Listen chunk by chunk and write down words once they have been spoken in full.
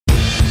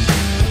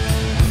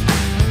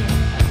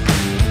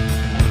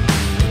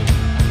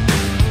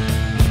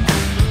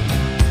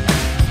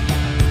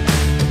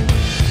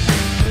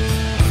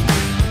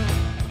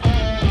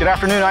Good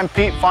afternoon, I'm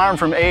Pete Farm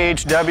from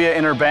AHW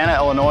in Urbana,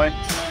 Illinois.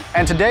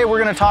 And today we're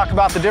going to talk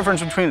about the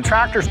difference between a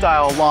tractor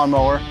style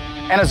lawnmower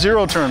and a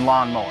zero-turn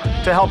lawnmower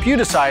to help you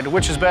decide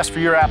which is best for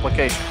your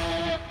application.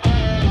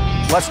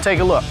 Let's take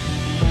a look.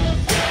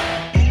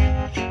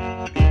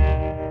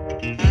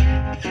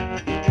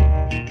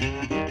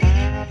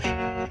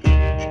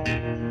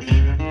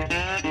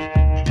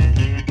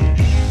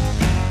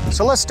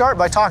 So let's start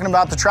by talking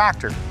about the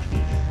tractor.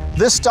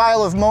 This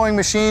style of mowing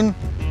machine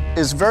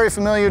is very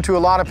familiar to a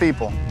lot of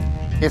people.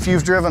 If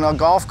you've driven a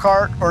golf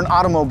cart or an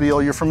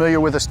automobile, you're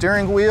familiar with a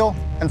steering wheel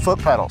and foot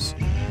pedals.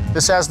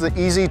 This has the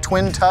easy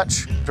twin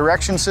touch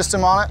direction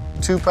system on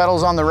it, 2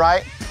 pedals on the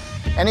right.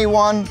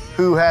 Anyone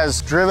who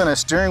has driven a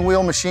steering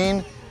wheel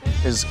machine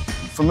is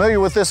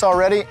familiar with this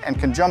already and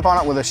can jump on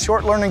it with a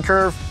short learning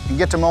curve and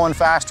get to mowing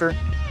faster.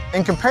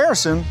 In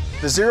comparison,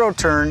 the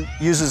zero-turn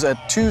uses a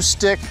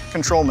 2-stick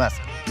control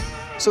method.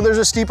 So there's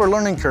a steeper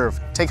learning curve,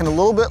 taking a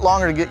little bit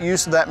longer to get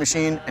used to that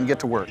machine and get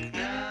to work.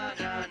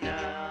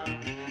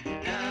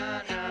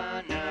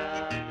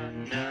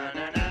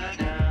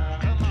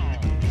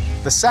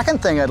 The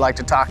second thing I'd like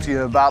to talk to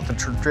you about the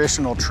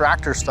traditional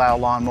tractor style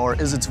lawnmower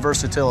is its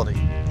versatility.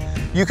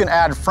 You can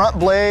add front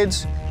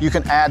blades, you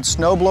can add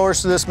snow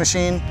blowers to this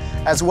machine,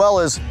 as well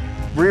as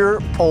rear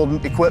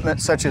pulled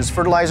equipment such as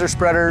fertilizer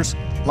spreaders,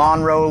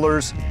 lawn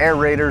rollers,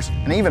 aerators,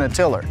 and even a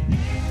tiller,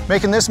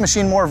 making this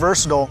machine more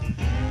versatile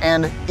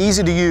and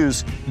easy to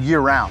use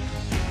year-round.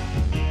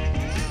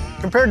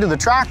 Compared to the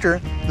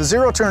tractor, the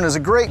zero-turn is a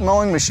great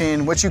mowing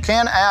machine which you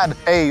can add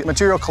a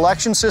material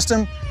collection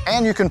system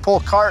and you can pull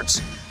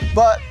carts,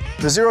 but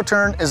the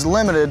zero-turn is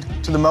limited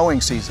to the mowing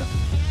season.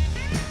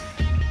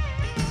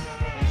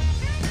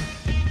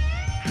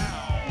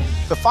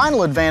 The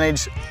final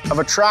advantage of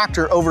a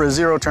tractor over a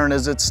zero-turn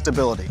is its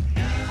stability.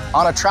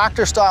 On a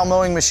tractor-style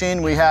mowing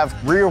machine, we have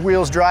rear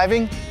wheels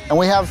driving and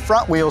we have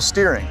front wheels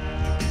steering.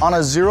 On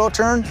a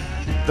zero-turn,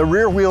 the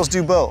rear wheels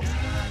do both.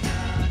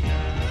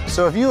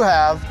 So if you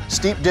have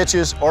steep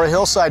ditches or a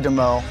hillside to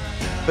mow,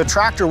 the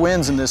tractor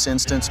wins in this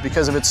instance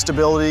because of its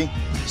stability,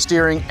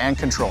 steering, and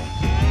control.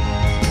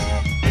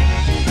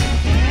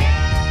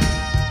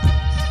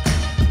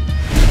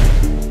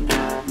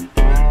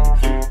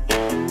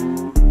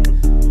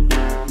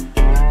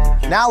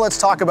 Now let's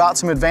talk about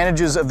some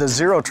advantages of the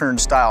zero-turn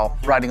style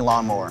riding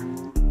lawnmower.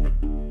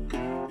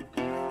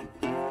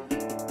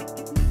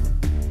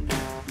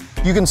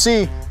 You can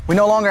see we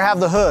no longer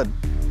have the hood.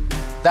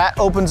 That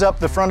opens up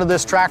the front of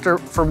this tractor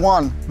for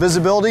one,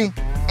 visibility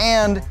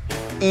and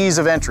ease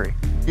of entry.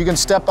 You can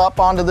step up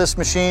onto this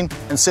machine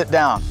and sit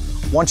down.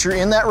 Once you're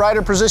in that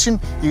rider position,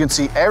 you can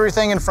see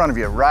everything in front of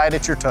you right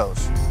at your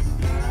toes.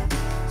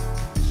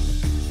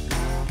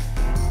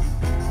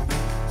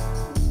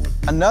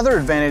 Another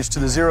advantage to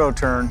the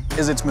zero-turn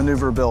is its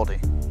maneuverability,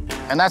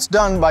 and that's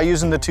done by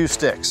using the 2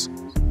 sticks.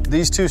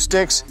 These 2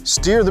 sticks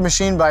steer the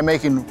machine by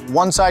making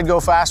one side go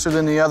faster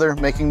than the other,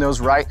 making those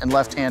right and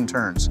left-hand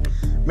turns,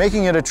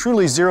 making it a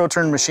truly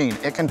zero-turn machine.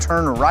 It can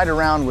turn right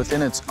around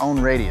within its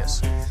own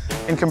radius.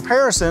 In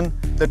comparison,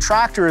 the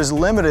tractor is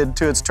limited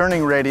to its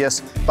turning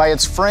radius by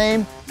its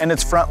frame and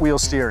its front wheel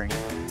steering.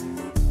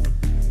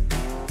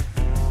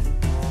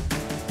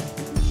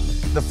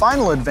 The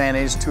final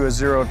advantage to a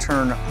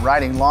zero-turn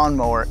riding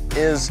lawnmower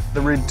is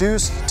the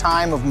reduced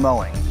time of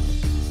mowing.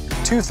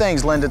 2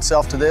 things lend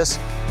itself to this.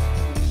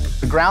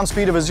 The ground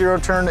speed of a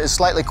zero-turn is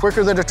slightly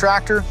quicker than a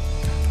tractor.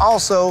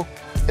 Also,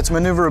 its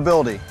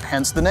maneuverability,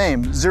 hence the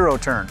name,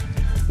 zero-turn.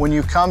 When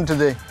you come to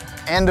the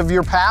end of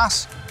your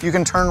pass, you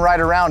can turn right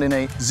around in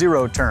a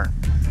zero-turn.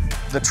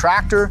 The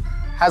tractor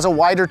has a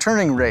wider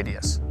turning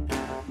radius.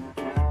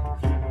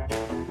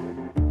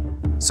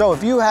 So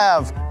if you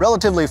have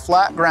relatively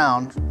flat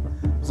ground,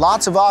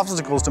 lots of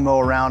obstacles to mow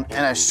around,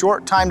 and a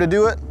short time to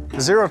do it, the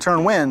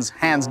zero-turn wins,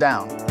 hands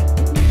down.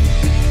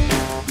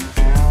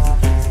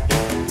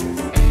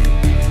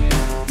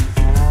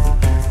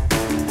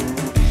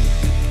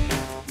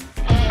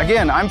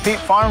 Again, I'm Pete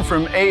Farm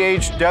from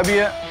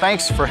AHW.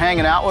 Thanks for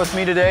hanging out with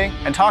me today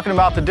and talking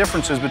about the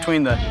differences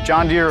between the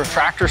John Deere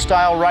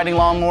tractor-style riding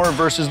lawnmower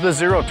versus the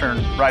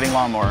zero-turn riding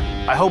lawnmower.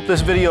 I hope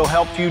this video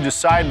helped you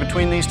decide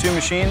between these 2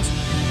 machines,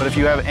 but if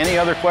you have any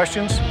other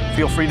questions,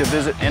 feel free to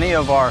visit any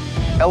of our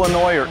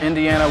Illinois or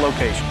Indiana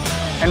locations.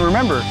 And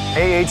remember,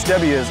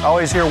 AHW is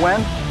always here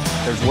when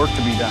there's work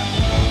to be done.